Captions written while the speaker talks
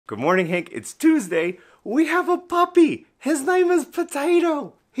Good morning, Hank. It's Tuesday. We have a puppy. His name is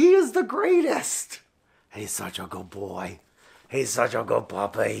Potato. He is the greatest. He's such a good boy. He's such a good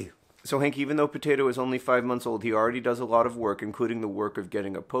puppy. So, Hank, even though Potato is only 5 months old, he already does a lot of work, including the work of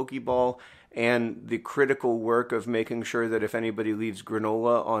getting a Pokeball and the critical work of making sure that if anybody leaves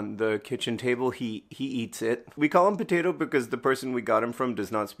granola on the kitchen table, he eats it. We call him Potato because the person we got him from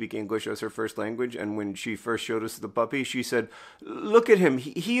does not speak English as her first language, and when she first showed us the puppy, she said, "Look at him,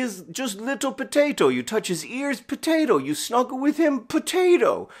 he is just little Potato. You touch his ears, Potato. You snuggle with him,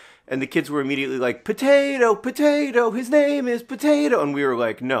 Potato." And the kids were immediately like, "Potato, Potato, his name is Potato." And we were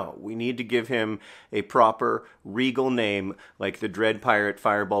like, no, we need to give him a proper, regal name like the Dread Pirate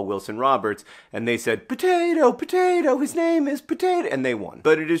Fireball Wilson Roberts. And they said, "Potato, Potato, his name is Potato." And they won.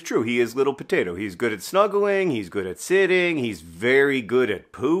 But it is true, he is little Potato. He's good at snuggling, he's good at sitting, he's very good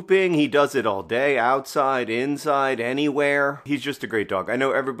at pooping. He does it all day, outside, inside, anywhere. He's just a great dog. I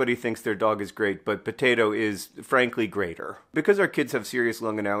know everybody thinks their dog is great, but Potato is frankly greater. Because our kids have serious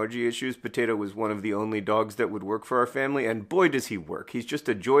lung and allergy issues, Potato was one of the only dogs that would work for our family, and boy does he work. He's just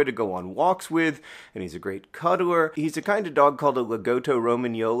a joy to go on walks with, and he's a great cuddler. He's a kind of dog called a lagotto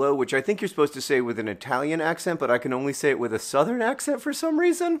romagnolo, which I think you're supposed to say with an Italian accent, but I can only say it with a southern accent for some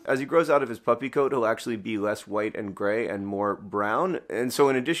reason. As he grows out of his puppy coat, he'll actually be less white and gray and more brown, and so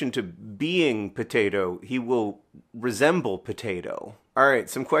in addition to being Potato, he will resemble Potato. Alright,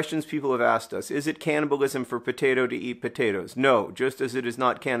 some questions people have asked us. Is it cannibalism for Potato to eat potatoes? No, just as it is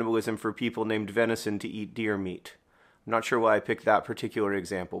not cannibalism for people named Venison to eat deer meat. I'm not sure why I picked that particular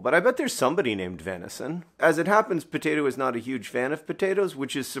example, but I bet there's somebody named Venison. As it happens, Potato is not a huge fan of potatoes,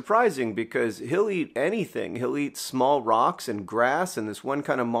 which is surprising because he'll eat anything. He'll eat small rocks and grass and this one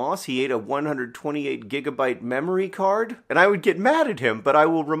kind of moss. He ate a 128 gigabyte memory card, and I would get mad at him, but I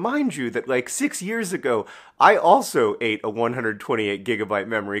will remind you that like 6 years ago, I also ate a 128 gigabyte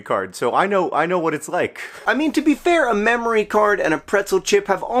memory card, so I know what it's like. I mean, to be fair, a memory card and a pretzel chip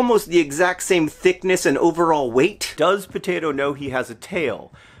have almost the exact same thickness and overall weight. Does Potato know he has a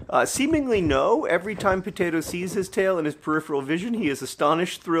tail? Seemingly no. Every time Potato sees his tail in his peripheral vision, he is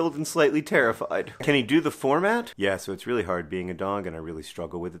astonished, thrilled, and slightly terrified. Can he do the format? Yeah, so it's really hard being a dog, and I really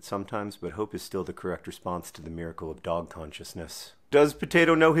struggle with it sometimes, but hope is still the correct response to the miracle of dog consciousness. Does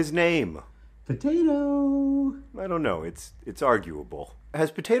Potato know his name? Potato! I don't know, it's arguable.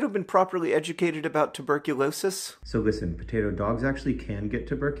 Has Potato been properly educated about tuberculosis? So listen, Potato, dogs actually can get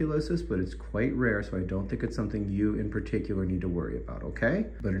tuberculosis, but it's quite rare, so I don't think it's something you in particular need to worry about, okay?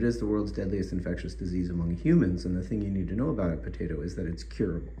 But it is the world's deadliest infectious disease among humans, and the thing you need to know about it, Potato, is that it's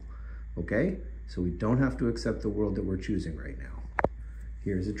curable, okay? So we don't have to accept the world that we're choosing right now.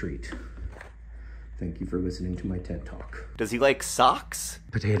 Here's a treat. Thank you for listening to my TED Talk. Does he like socks?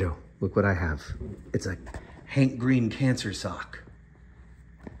 Potato, look what I have. It's a Hank Green cancer sock.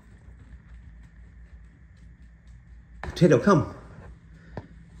 Potato, come.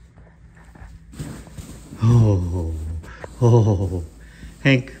 Oh.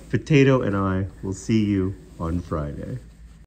 Hank, Potato, and I will see you on Friday.